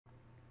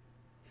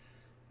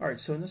Alright,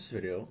 so in this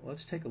video,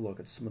 let's take a look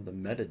at some of the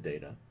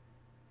metadata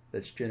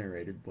that's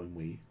generated when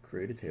we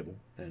create a table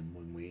and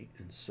when we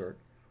insert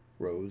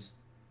rows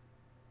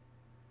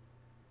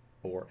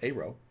or a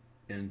row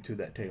into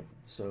that table.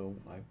 So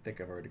I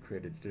think I've already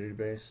created a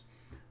database.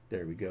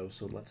 There we go.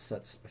 So let's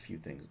set a few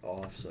things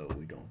off so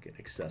we don't get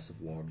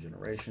excessive log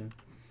generation.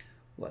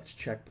 Let's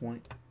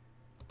checkpoint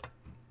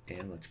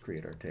and let's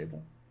create our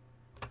table.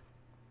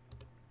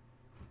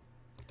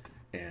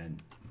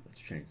 And let's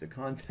change the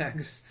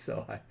context.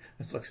 So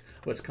it looks,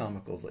 what's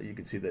comical is that you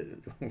can see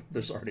that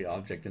there's already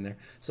object in there.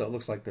 So it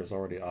looks like there's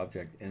already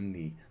object in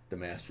the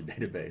master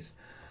database.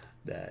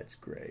 That's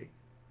great.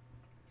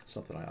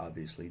 Something I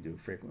obviously do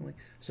frequently.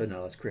 So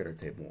now let's create our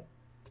table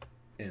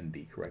in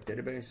the correct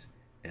database.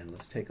 And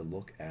let's take a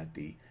look at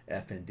the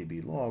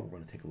FNDB log. We're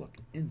going to take a look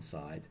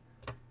inside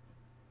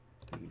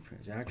the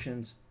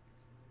transactions.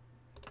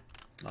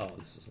 Oh,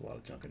 this is a lot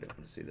of junk. I didn't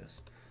want to see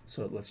this.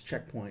 So let's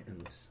checkpoint and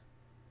let's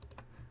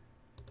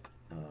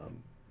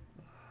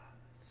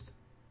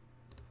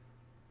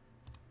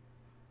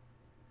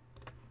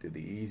do the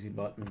easy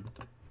button,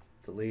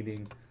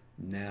 deleting.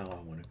 Now I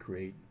want to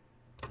create,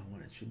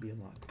 it should be a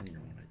lot cleaner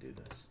when I do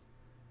this.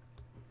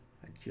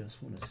 I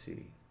just want to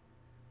see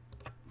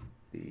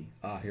the,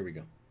 here we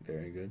go.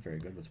 Very good, very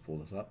good. Let's pull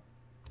this up.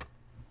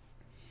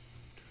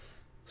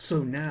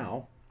 So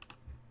now,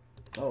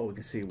 we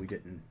can see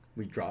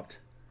we dropped.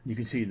 You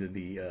can see that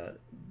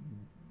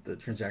the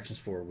transactions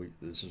for,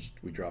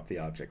 we dropped the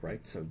object,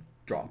 right? So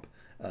drop,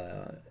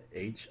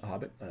 H,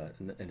 Hobbit,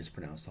 and it's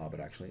pronounced Hobbit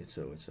actually,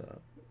 so it's a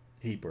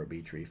heap or a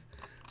B-tree.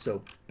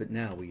 So, but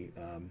now we,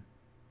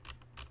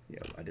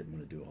 I didn't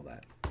want to do all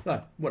that.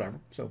 But whatever.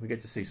 So we get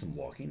to see some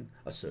logging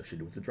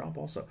associated with the drop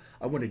also.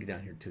 I want to get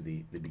down here to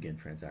the begin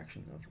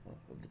transaction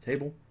of the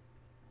table.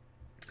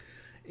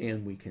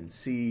 And we can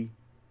see,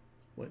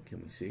 what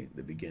can we see?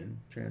 The begin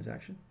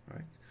transaction. All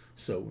right.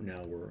 So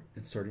now we're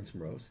inserting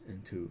some rows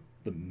into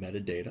the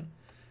metadata.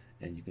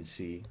 And you can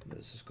see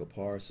this is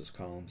copars, this is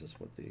columns, that's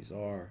what these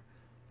are.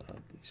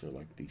 These are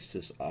like the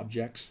sys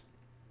objects.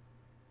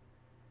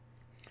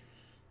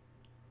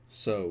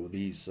 So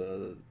these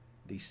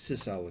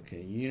sys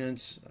allocated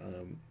units,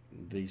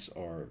 these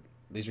are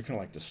kind of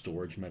like the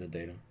storage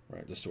metadata,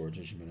 right? The storage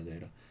engine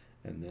metadata,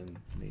 and then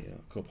the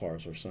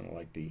copars are sort of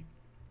like the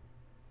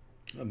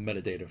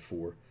metadata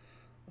for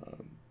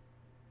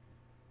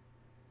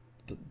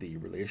the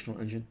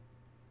relational engine.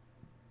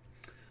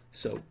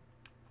 So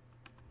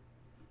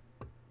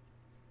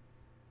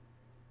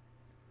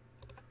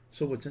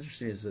what's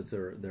interesting is that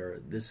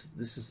this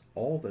is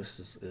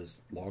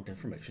logged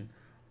information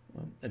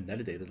and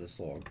metadata that's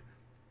logged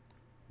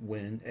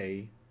when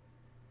a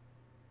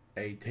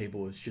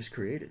table is just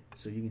created.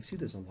 So you can see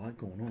there's a lot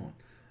going on,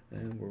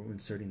 and we're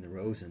inserting the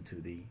rows into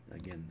the,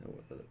 again,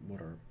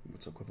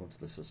 what's equivalent to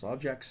the sys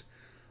objects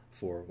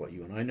for what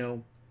you and I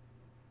know,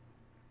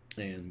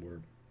 and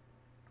we're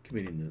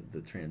committing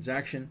the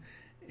transaction.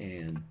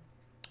 And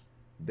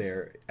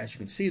there, as you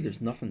can see, there's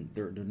nothing,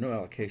 there are no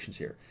allocations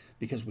here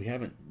because we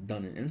haven't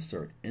done an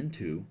insert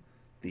into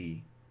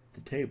the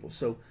table.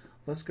 So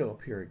let's go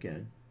up here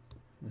again.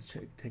 Let's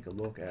take a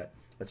look at,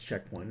 let's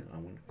checkpoint it. I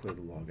want to clear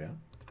the log out.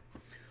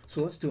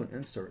 So let's do an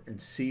insert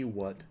and see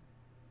what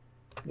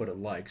it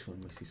likes when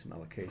we see some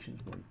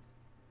allocations when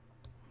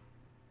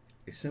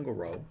a single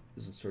row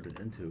is inserted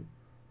into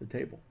the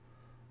table.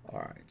 All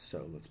right,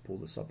 so let's pull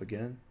this up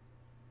again.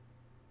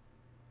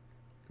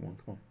 Come on,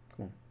 come on,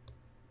 come on.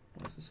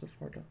 Why is it so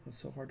hard to? It's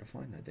so hard to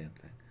find that damn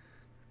thing.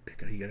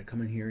 Pick it. You got to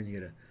come in here and you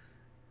got to.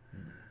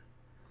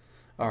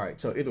 All right.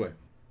 So either way.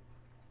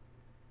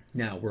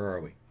 Now where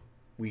are we?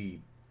 We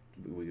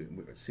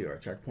see our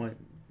checkpoint.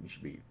 We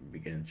should be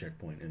beginning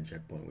checkpoint, end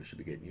checkpoint. We should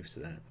be getting used to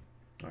that.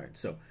 All right.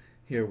 So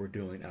here we're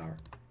doing our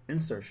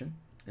insertion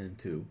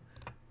into.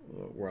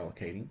 We're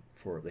allocating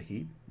for the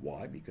heap.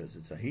 Why? Because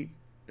it's a heap.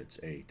 It's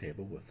a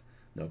table with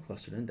no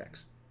clustered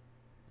index.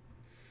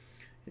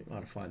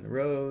 Modifying the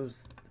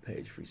rows, the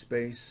page free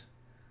space.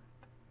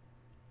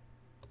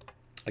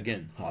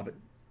 Again, Hobbit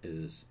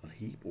is a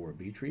heap or a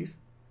B-tree.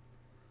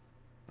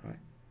 All right.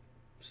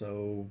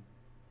 So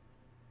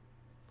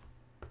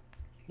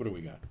what do we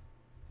got?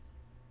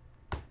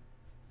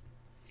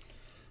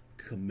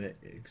 Commit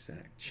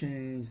exact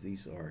change.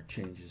 These are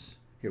changes.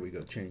 Here we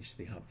go. Change to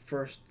the Hobbit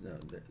first. No,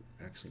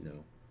 actually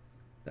no.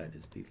 That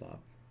is the lob.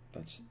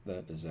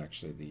 That is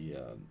actually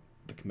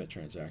the commit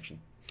transaction.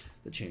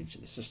 The change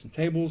to the system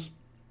tables.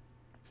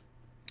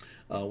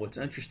 What's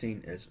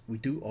interesting is we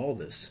do all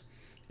this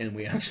and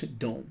we actually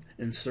don't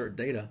insert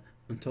data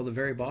until the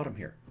very bottom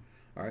here.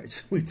 All right,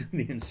 so we do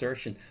the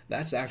insertion.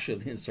 That's actually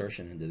the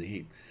insertion into the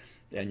heap.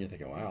 And you're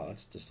thinking, wow,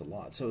 that's just a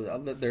lot. So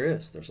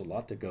there's a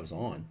lot that goes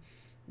on.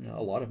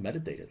 A lot of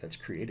metadata that's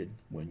created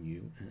when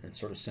you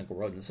insert a single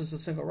row. And this is a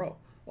single row.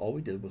 All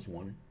we did was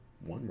one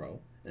row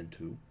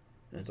into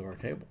our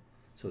table.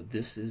 So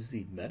this is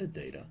the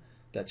metadata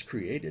that's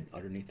created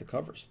underneath the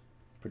covers.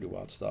 Pretty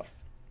wild stuff.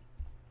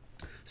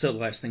 So the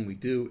last thing we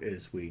do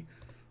is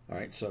all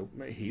right, so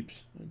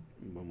heaps,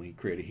 when we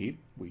create a heap,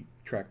 we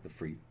track the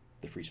free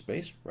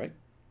space, right?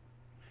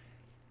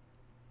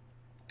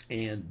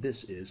 and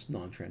this is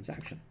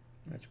non-transaction.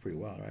 That's pretty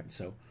wild, right?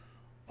 So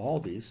all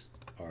these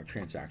are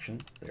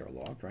transaction, they are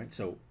logged, right?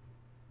 So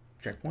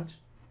checkpoints,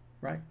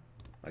 right?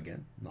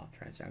 Again, not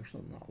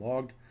transactional, not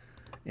logged,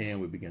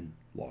 and we begin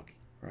logging,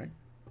 right?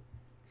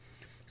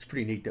 It's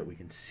pretty neat that we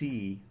can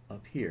see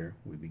up here,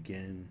 we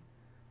begin,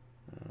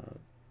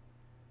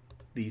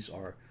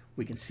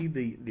 we can see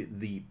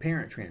the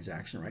parent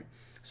transaction, right?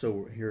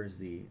 So here is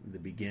the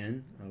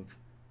begin of,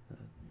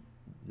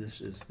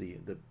 this is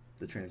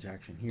the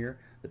transaction here,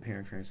 the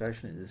parent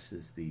transaction, and this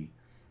is the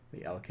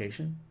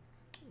allocation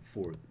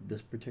for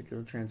this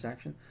particular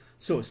transaction.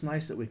 So it's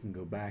nice that we can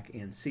go back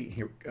and see,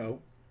 here we go.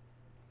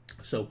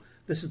 So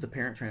this is the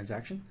parent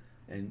transaction,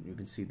 and you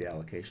can see the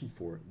allocation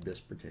for this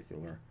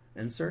particular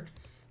insert.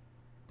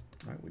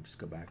 All right, we just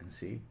go back and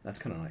see. That's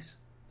kind of nice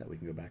that we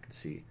can go back and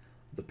see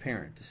the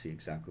parent to see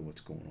exactly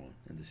what's going on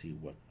and to see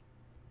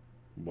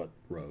what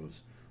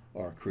rows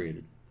are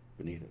created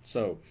beneath it.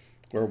 So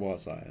where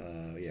was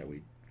I? Yeah,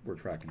 we're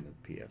tracking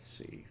the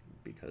PFC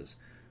because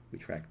we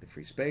track the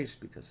free space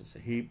because it's a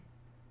heap,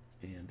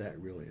 and that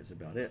really is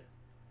about it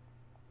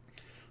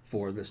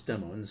for this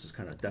demo. And this is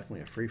kind of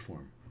definitely a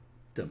freeform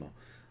demo.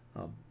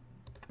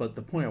 But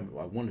the point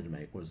I wanted to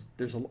make was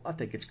there's a lot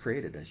that gets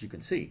created, as you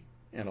can see,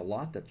 and a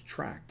lot that's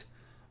tracked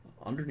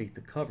underneath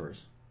the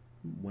covers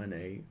when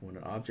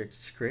an object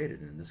is created,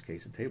 and in this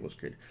case a table is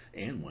created,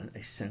 and when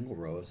a single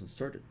row is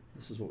inserted.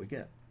 This is what we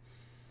get.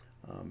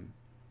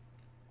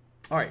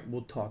 All right,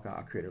 we'll talk.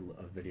 I'll create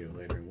a video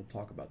later, and we'll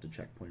talk about the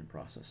checkpointing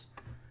process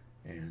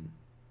and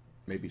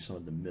maybe some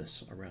of the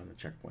myths around the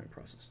checkpointing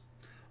process.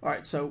 All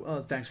right,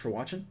 so thanks for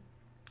watching,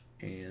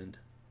 and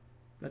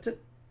that's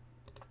it.